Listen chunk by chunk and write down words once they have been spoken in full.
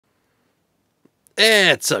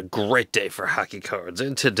It's a great day for hockey cards,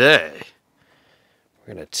 and today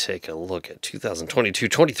we're going to take a look at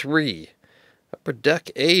 2022-23 Upper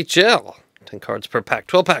Deck AHL. 10 cards per pack,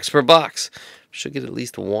 12 packs per box. Should get at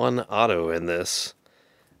least one auto in this.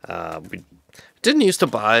 We didn't used to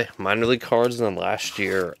buy minor league cards, and then last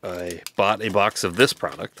year I bought a box of this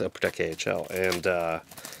product, the Upper Deck AHL, and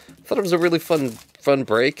thought it was a really fun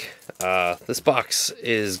break. This box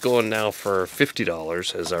is going now for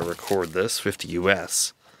 $50 as I record this, 50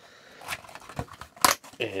 US.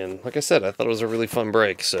 And like I said, I thought it was a really fun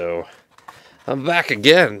break, so I'm back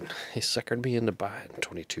again. He suckered me into buying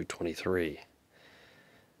 22-23.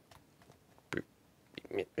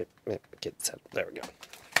 Get set. There we go.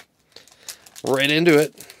 Right into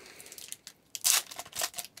it.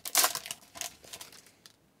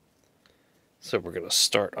 So we're going to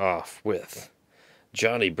start off with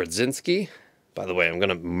Johnny Brodzinski. By the way, I'm going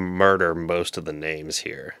to murder most of the names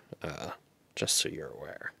here, just so you're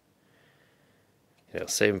aware. You know,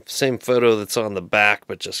 same photo that's on the back,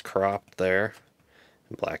 but just cropped there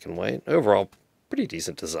in black and white. Overall, pretty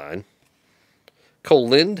decent design. Cole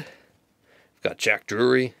Lind. We've got Jack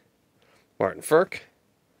Drury, Martin Ferk,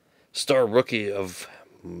 star rookie of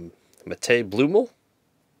Matej Blumel,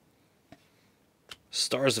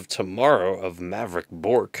 Stars of Tomorrow of Maverick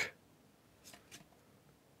Bork,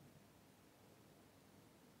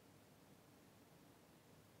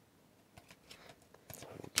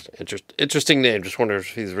 interesting name. Just wonder if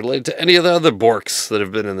he's related to any of the other Borks that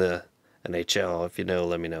have been in the NHL. If you know,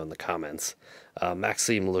 let me know in the comments.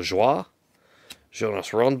 Maxime Lajoie, Jonas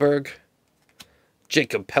Ronberg,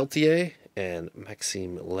 Jacob Peltier, and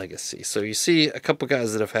Maxime Legacy. So you see a couple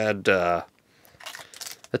guys that have had a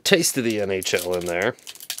taste of the NHL in there.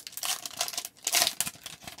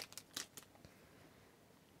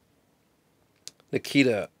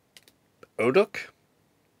 Nikita Oduk,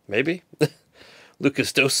 maybe.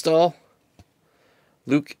 Lucas Dostal,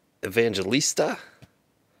 Luke Evangelista,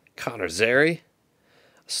 Connor Zary,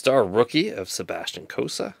 a star rookie of Sebastian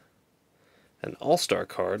Cossa, an all-star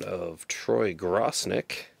card of Troy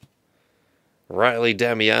Grosnick, Riley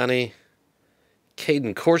Damiani,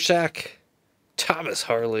 Caden Korshak, Thomas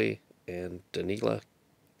Harley, and Danila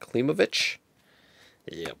Klimovich.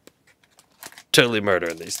 Yep. Totally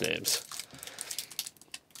murdering these names.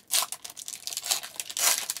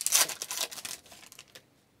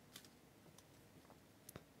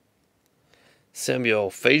 Samuel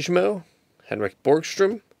Fejmo, Henrik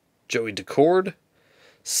Borgstrom, Joey Decord,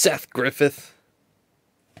 Seth Griffith,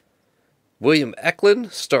 William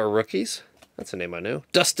Eklund, star rookies. That's a name I know.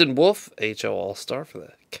 Dustin Wolf, AHL All-Star for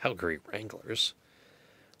the Calgary Wranglers.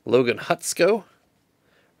 Logan Hutsko,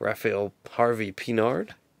 Raphael Harvey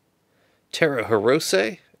Pinard, Tara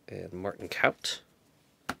Hirose, and Martin Kaut.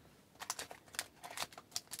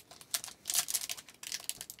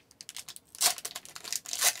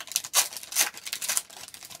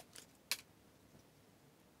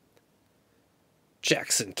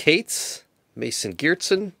 Jackson Cates, Mason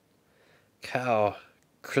Geertsen, Cal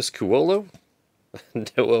Criscuolo,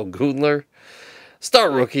 Noel Gundler, star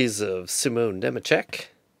rookies of Simone Nemechek.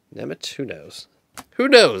 Nemeth, who knows? Who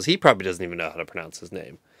knows? He probably doesn't even know how to pronounce his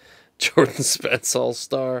name. Jordan Spence,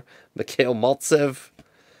 all-star, Mikhail Maltsev,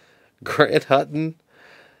 Grant Hutton,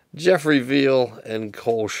 Jeffrey Veal, and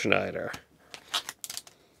Cole Schneider.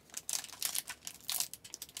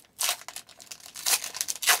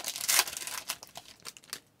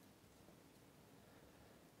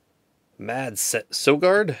 Mad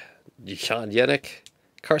Sogard, Sean Yannick,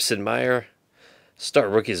 Carson Meyer, star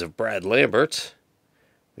rookies of Brad Lambert.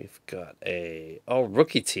 We've got a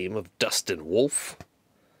all-rookie team of Dustin Wolf.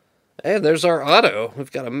 And there's our auto.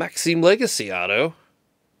 We've got a Maxime Legacy auto.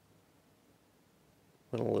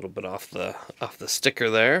 Went a little bit off the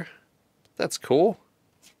sticker there. That's cool.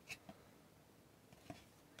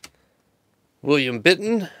 William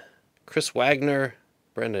Bitton, Chris Wagner,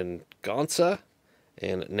 Brendan Gonsa,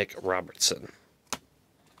 and Nick Robertson.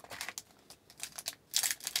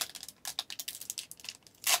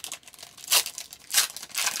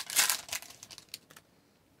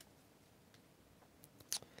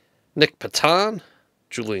 Nick Patan,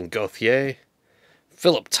 Julian Gauthier,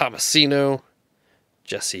 Philip Tomasino,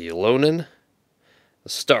 Jesse Lonen, the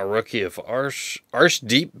star rookie of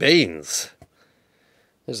Arshdeep Baines.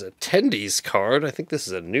 There's a Tendies card. I think this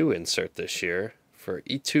is a new insert this year for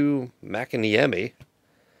Eetu Makiniemi,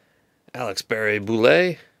 Alex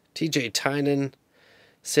Barré-Boulet, TJ Tynan,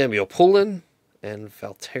 Samuel Pullen, and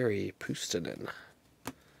Valtteri Puustinen.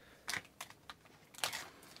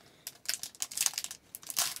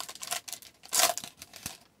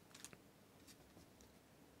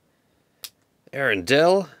 Aaron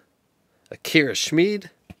Dell, Akira Schmid,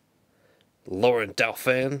 Laurent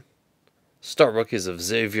Dauphin, star rookies of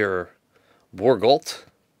Xavier Bourgault,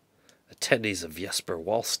 attendees of Jesper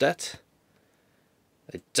Wallstedt,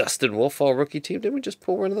 a Dustin Wolf all rookie team. Didn't we just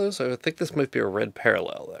pull one of those? I think this might be a red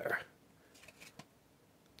parallel there.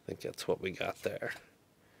 I think that's what we got there.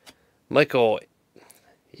 Michael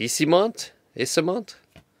Isimont,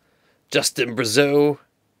 Justin Brazeau,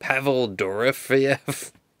 Pavel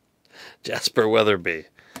Dorofeyev, Jasper Weatherby.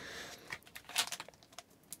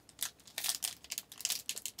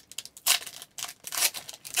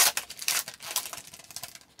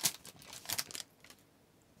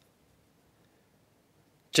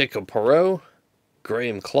 Jacob Perreault,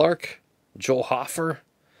 Graham Clark, Joel Hofer,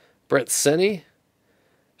 Brent Seney,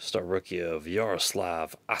 star rookie of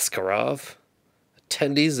Yaroslav Askarov,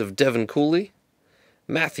 attendees of Devin Cooley,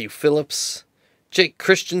 Matthew Phillips, Jake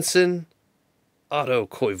Christensen, Otto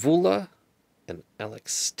Koivula, and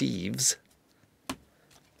Alex Steeves.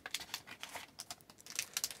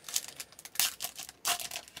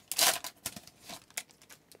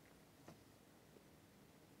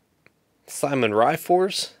 Simon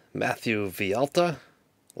Ryfors, Matthew Vialta,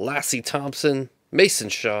 Lassie Thompson, Mason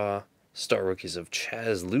Shaw, star rookies of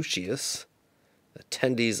Chaz Lucius,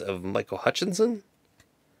 attendees of Michael Hutchinson.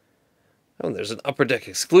 Oh, and there's an Upper Deck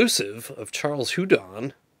exclusive of Charles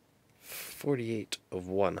Hudon, 48 of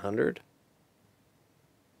 100.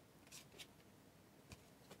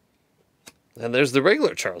 And there's the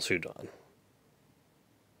regular Charles Hudon.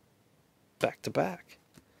 Back to back.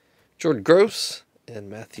 Jordan Gross and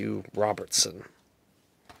Matthew Robertson.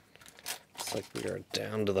 Looks like we are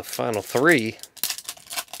down to the final three.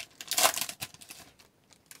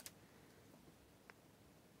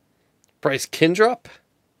 Bryce Kindrop,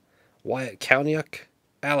 Wyatt Kalniuk,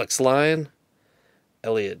 Alex Lyon,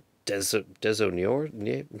 Elliot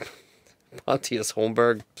Desonior, Pontius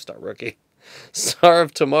Holmberg, star rookie, Star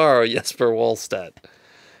of Tomorrow, Jesper Wallstedt,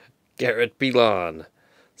 Garrett Belon,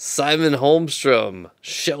 Simon Holmstrom,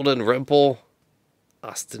 Sheldon Rempel,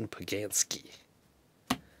 Austin Pagansky.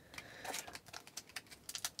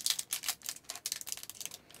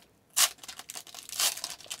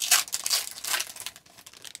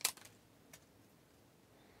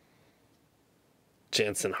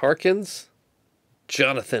 Jansen Harkins,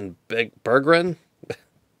 Jonathan Berggren.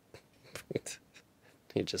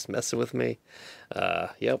 You just messing with me?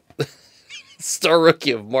 Yep. Star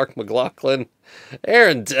rookie of Mark McLaughlin,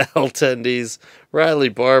 Aaron Dell attendees, Riley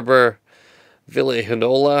Barber, Ville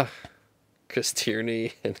Hinola, Chris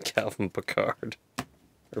Tierney, and Calvin Pickard.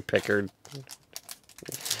 Or Pickard.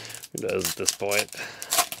 Who knows at this point?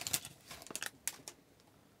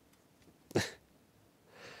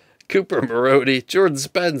 Cooper Marody, Jordan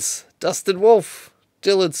Spence, Dustin Wolf,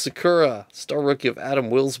 Dylan Sakura, star rookie of Adam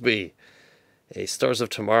Wilsby, a Stars of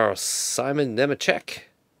Tomorrow, Simon Nemechek,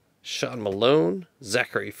 Sean Malone,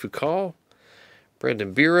 Zachary Foucault,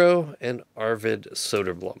 Brandon Biro, and Arvid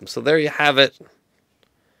Soderblom. So there you have it.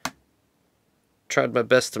 Tried my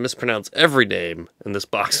best to mispronounce every name in this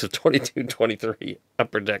box of 22-23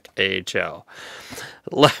 Upper Deck AHL.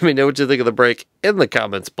 Let me know what you think of the break in the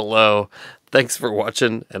comments below. Thanks for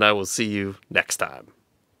watching, and I will see you next time.